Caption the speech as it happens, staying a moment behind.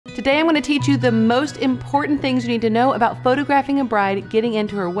Today I'm going to teach you the most important things you need to know about photographing a bride getting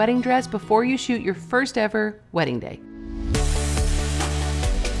into her wedding dress before you shoot your first ever wedding day.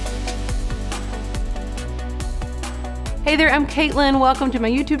 Hey there, I'm Katelyn. Welcome to my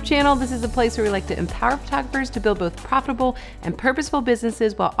YouTube channel. This is a place where we like to empower photographers to build both profitable and purposeful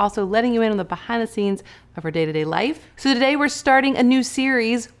businesses while also letting you in on the behind the scenes of our day-to-day life. So today we're starting a new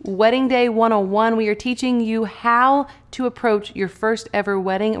series, Wedding Day 101. We are teaching you how to approach your first ever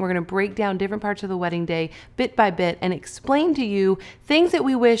wedding, and we're gonna break down different parts of the wedding day bit by bit and explain to you things that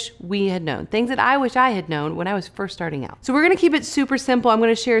we wish we had known, things that I wish I had known when I was first starting out. So we're gonna keep it super simple. I'm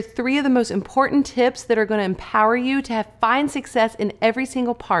gonna share 3 of the most important tips that are gonna empower you to find success in every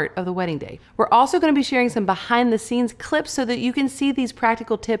single part of the wedding day. We're also gonna be sharing some behind the scenes clips so that you can see these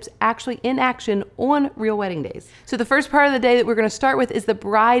practical tips actually in action on real wedding days. So the first part of the day that we're gonna start with is the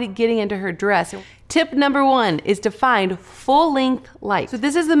bride getting into her dress. Tip number 1 is to find full-length light. So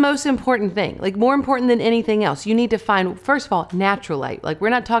this is the most important thing, like more important than anything else. You need to find, first of all, natural light. Like we're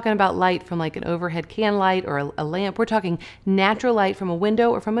not talking about light from like an overhead can light or a lamp. We're talking natural light from a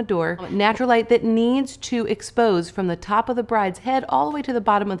window or from a door. Natural light that needs to expose from the top of the bride's head all the way to the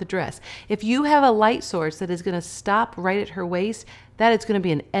bottom of the dress. If you have a light source that is gonna stop right at her waist, that is going to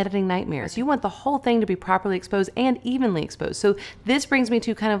be an editing nightmare. So you want the whole thing to be properly exposed and evenly exposed. So this brings me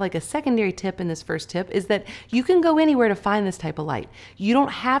to kind of like a secondary tip in this first tip is that you can go anywhere to find this type of light. You don't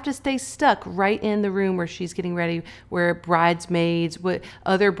have to stay stuck right in the room where she's getting ready, where bridesmaids, what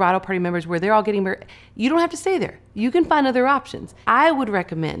other bridal party members, where they're all getting married. You don't have to stay there. You can find other options. I would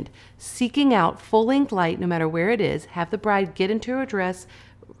recommend seeking out full-length light no matter where it is, have the bride get into her dress,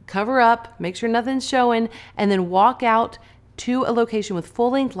 cover up, make sure nothing's showing, and then walk out to a location with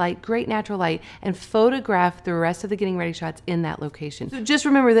full-length light, great natural light, and photograph the rest of the getting ready shots in that location. So just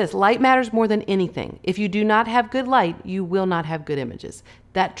remember this, light matters more than anything. If you do not have good light, you will not have good images.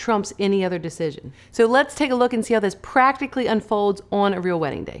 That trumps any other decision. So let's take a look and see how this practically unfolds on a real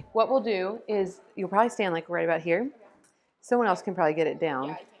wedding day. What we'll do is, you'll probably stand like right about here. Someone else can probably get it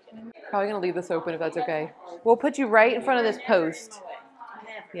down. Probably gonna leave this open if that's okay. We'll put you right in front of this post.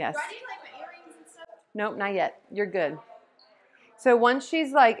 Yes. Nope, not yet. You're good. So once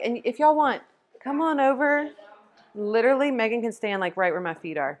she's like, and if y'all want, come on over. Literally, Megan can stand like right where my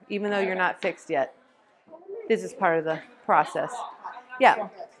feet are, even though you're not fixed yet. This is part of the process. Yeah.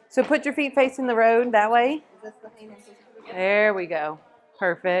 So put your feet facing the road that way. There we go.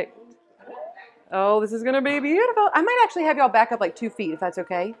 Perfect. Oh, this is going to be beautiful. I might actually have y'all back up like 2 feet if that's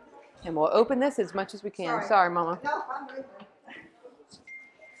okay. And we'll open this as much as we can. Sorry, Mama.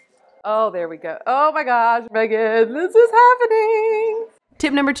 Oh, there we go. Oh my gosh, Megan, this is happening.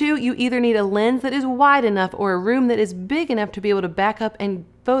 Tip number 2, you either need a lens that is wide enough or a room that is big enough to be able to back up and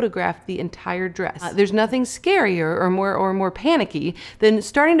photograph the entire dress. There's nothing scarier or more panicky than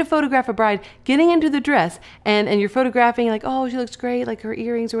starting to photograph a bride getting into the dress and you're photographing like, oh, she looks great, like her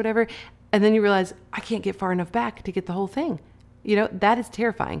earrings or whatever. And then you realize, I can't get far enough back to get the whole thing. You know, that is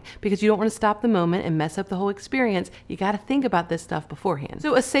terrifying because you don't want to stop the moment and mess up the whole experience. You got to think about this stuff beforehand.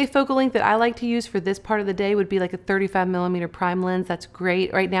 So a safe focal length that I like to use for this part of the day would be like a 35mm prime lens. That's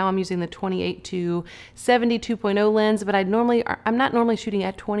great. Right now I'm using the 28 to 70 2.0 lens, but I'm not normally shooting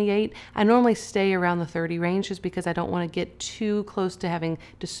at 28. I normally stay around the 30 range just because I don't want to get too close to having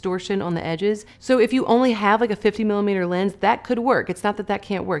distortion on the edges. So if you only have like a 50mm lens, that could work. It's not that that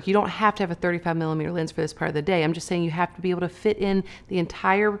can't work. You don't have to have a 35mm lens for this part of the day. I'm just saying you have to be able to fit in the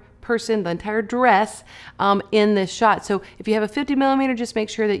entire person, the entire dress in this shot. So if you have a 50mm, just make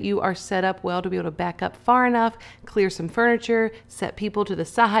sure that you are set up well to be able to back up far enough, clear some furniture, set people to the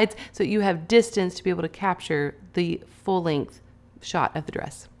sides so you have distance to be able to capture the full length shot of the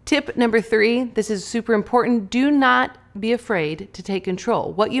dress. Tip number 3, this is super important. Do not be afraid to take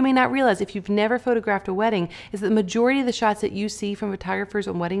control. What you may not realize if you've never photographed a wedding is that the majority of the shots that you see from photographers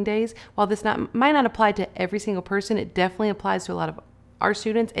on wedding days, while this might not apply to every single person, it definitely applies to a lot of our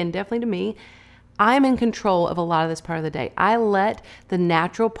students and definitely to me. I'm in control of a lot of this part of the day. I let the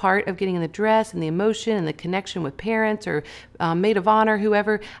natural part of getting in the dress and the emotion and the connection with parents or maid of honor,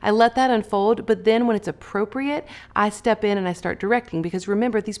 whoever, I let that unfold. But then when it's appropriate, I step in and I start directing because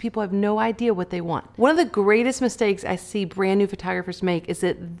remember, these people have no idea what they want. One of the greatest mistakes I see brand new photographers make is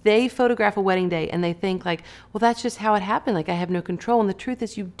that they photograph a wedding day and they think like, well, that's just how it happened. Like I have no control. And the truth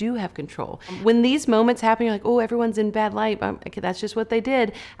is you do have control. When these moments happen, you're like, oh, everyone's in bad light. Okay, that's just what they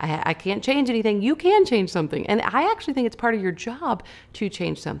did. I can't change anything. You can change something. And I actually think it's part of your job to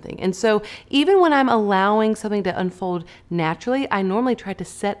change something. And so even when I'm allowing something to unfold naturally, I normally try to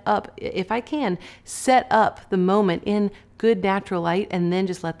set up, if I can, set up the moment in good natural light and then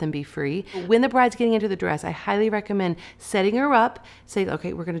just let them be free. When the bride's getting into the dress, I highly recommend setting her up, say,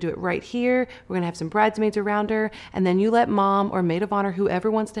 okay, we're gonna do it right here. We're gonna have some bridesmaids around her. And then you let mom or maid of honor, whoever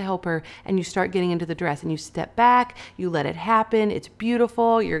wants to help her, and you start getting into the dress and you step back, you let it happen. It's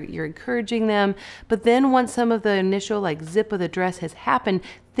beautiful, you're encouraging them. But then once some of the initial like zip of the dress has happened,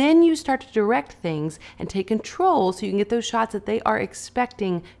 then you start to direct things and take control so you can get those shots that they are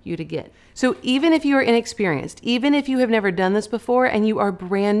expecting you to get. So even if you are inexperienced, even if you have never done this before and you are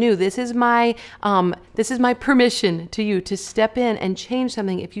brand new, this is my permission to you to step in and change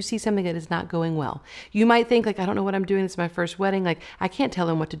something if you see something that is not going well. You might think like, I don't know what I'm doing. This is my first wedding. Like, I can't tell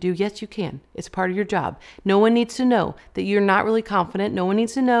them what to do. Yes, you can. It's part of your job. No one needs to know that you're not really confident. No one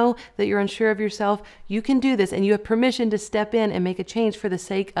needs to know that you're unsure of yourself. You can do this and you have permission to step in and make a change for the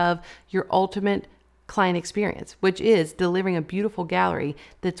sake of your ultimate client experience, which is delivering a beautiful gallery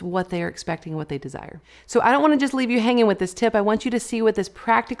that's what they are expecting and what they desire. So I don't want to just leave you hanging with this tip. I want you to see what this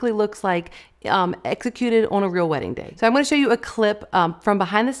practically looks like executed on a real wedding day. So I'm going to show you a clip from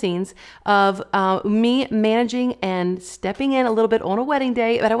behind the scenes of me managing and stepping in a little bit on a wedding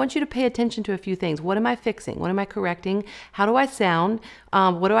day, but I want you to pay attention to a few things. What am I fixing? What am I correcting? How do I sound?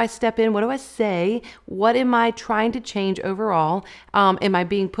 What do I step in? What do I say? What am I trying to change overall? Am I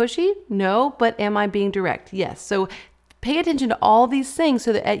being pushy? No, but am I being direct? Yes. So pay attention to all these things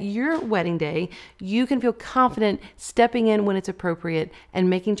so that at your wedding day, you can feel confident stepping in when it's appropriate and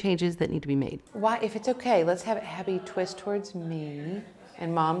making changes that need to be made. Why, if it's okay, let's have Abby twist towards me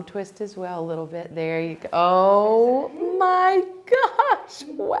and mom twist as well a little bit. There you go. Oh my gosh,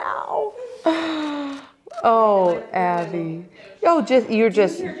 wow. Oh, Abby. Oh,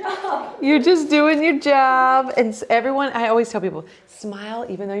 you're just doing your job. And everyone, I always tell people, smile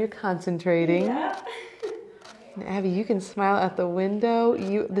even though you're concentrating. Yeah. And Abby, you can smile out the window.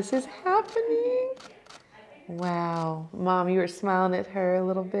 This is happening. Wow. Mom, you were smiling at her a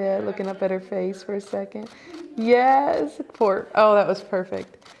little bit, looking up at her face for a second. Yes. Oh, that was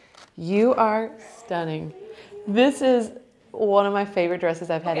perfect. You are stunning. This is one of my favorite dresses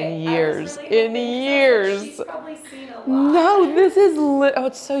I've had in years. In years. She's probably seen a lot. No, this is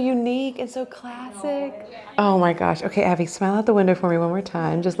it's so unique and so classic. Oh my gosh. Okay, Abby, smile out the window for me one more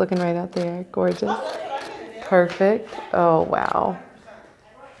time. Just looking right out there. Gorgeous. Perfect. Oh, wow.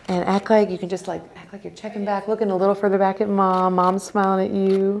 And act like you can just act like you're checking back, looking a little further back at mom. Mom's smiling at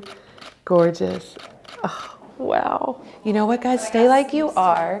you. Gorgeous. Oh, wow. You know what, guys? Stay like you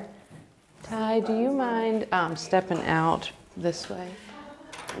are. Ty, do you mind stepping out this way?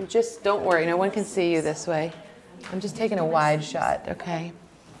 Just don't worry. No one can see you this way. I'm just taking a wide shot, okay?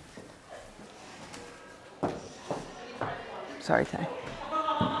 Sorry, Ty.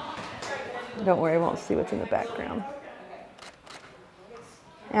 Don't worry, I won't see what's in the background.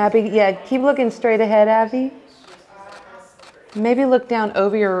 Abby, yeah, keep looking straight ahead, Abby. Maybe look down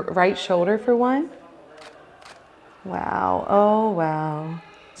over your right shoulder for one. Wow, oh wow.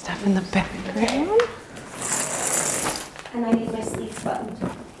 Stuff in the background. And I need my sleeves buttoned.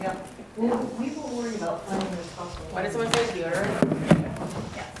 Yeah. We will worry about finding this possible. Why did someone say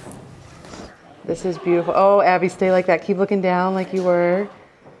deodorant? Yes. This is beautiful. Oh, Abby, stay like that. Keep looking down like you were.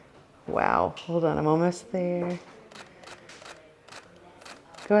 Wow, hold on, I'm almost there.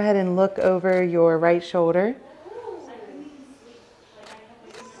 Go ahead and look over your right shoulder.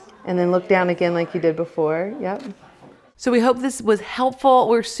 And then look down again like you did before, yep. So we hope this was helpful.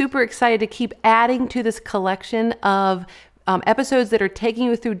 We're super excited to keep adding to this collection of episodes that are taking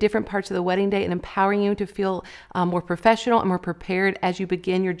you through different parts of the wedding day and empowering you to feel more professional and more prepared as you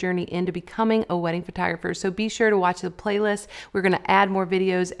begin your journey into becoming a wedding photographer. So be sure to watch the playlist. We're going to add more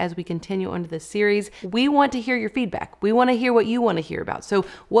videos as we continue on to this series. We want to hear your feedback. We want to hear what you want to hear about. So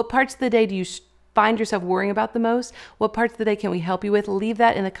what parts of the day do you find yourself worrying about the most? What parts of the day can we help you with? Leave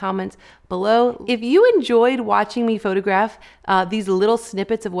that in the comments below. If you enjoyed watching me photograph these little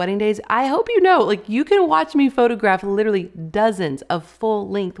snippets of wedding days, I hope you know, you can watch me photograph literally dozens of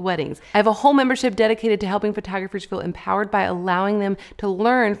full-length weddings. I have a whole membership dedicated to helping photographers feel empowered by allowing them to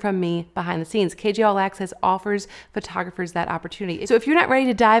learn from me behind the scenes. KJ All Access offers photographers that opportunity. So if you're not ready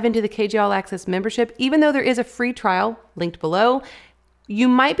to dive into the KJ All Access membership, even though there is a free trial linked below, you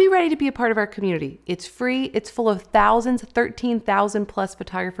might be ready to be a part of our community. It's free. It's full of thousands, 13,000 plus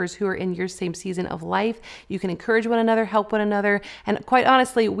photographers who are in your same season of life. You can encourage one another, help one another. And quite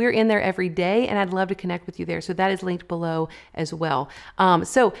honestly, we're in there every day and I'd love to connect with you there. So that is linked below as well.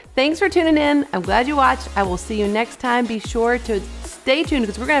 So thanks for tuning in. I'm glad you watched. I will see you next time. Be sure to stay tuned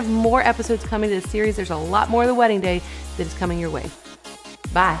because we're gonna have more episodes coming to this series. There's a lot more of the wedding day that is coming your way.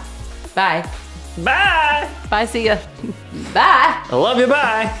 Bye. Bye. Bye. Bye. See ya. Bye. I love you.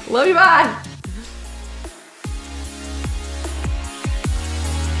 Bye. Love you. Bye.